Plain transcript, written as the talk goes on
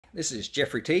this is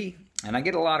Jeffrey T, and I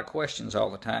get a lot of questions all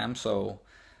the time, so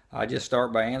I just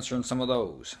start by answering some of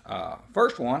those.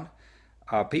 First one,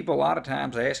 people a lot of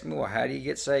times ask me, well, how do you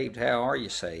get saved? How are you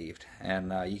saved?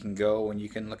 And you can go and you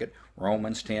can look at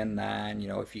Romans 10:9. You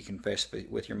know, if you confess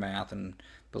with your mouth and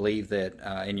believe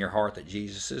that in your heart that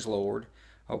Jesus is Lord.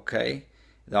 Okay.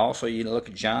 Also, you look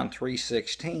at John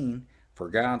 3:16. For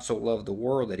God so loved the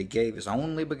world that he gave his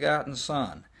only begotten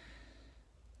Son,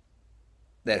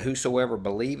 that whosoever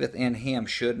believeth in him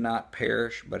should not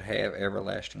perish but have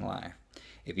everlasting life.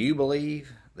 If you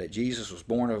believe that Jesus was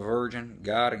born of a virgin,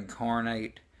 God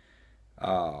incarnate,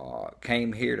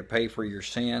 came here to pay for your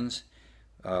sins,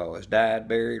 was died,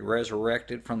 buried,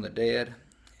 resurrected from the dead,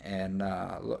 and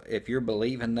if you're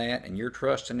believing that and you're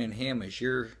trusting in him as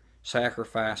your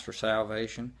sacrifice for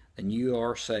salvation, then you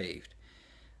are saved.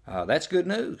 That's good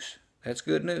news. That's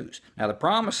good news. Now, the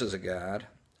promises of God,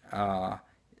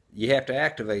 you have to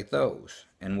activate those.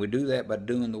 And we do that by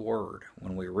doing the Word.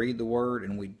 When we read the Word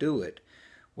and we do it,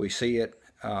 we see it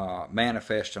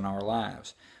manifest in our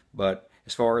lives. But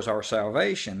as far as our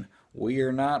salvation, we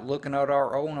are not looking at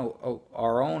our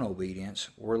own obedience.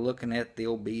 We're looking at the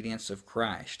obedience of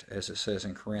Christ, as it says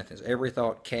in Corinthians. Every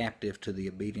thought captive to the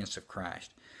obedience of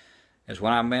Christ. As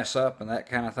when I mess up and that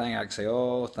kind of thing, I can say,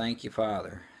 oh, thank you,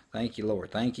 Father. Thank you,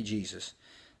 Lord. Thank you, Jesus.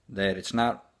 That it's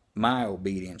not my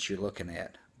obedience you're looking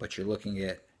at, but you're looking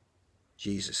at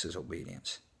Jesus'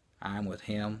 obedience. I'm with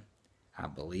him. I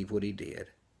believe what he did.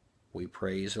 We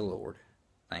praise the Lord.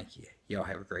 Thank you. Y'all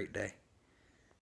have a great day.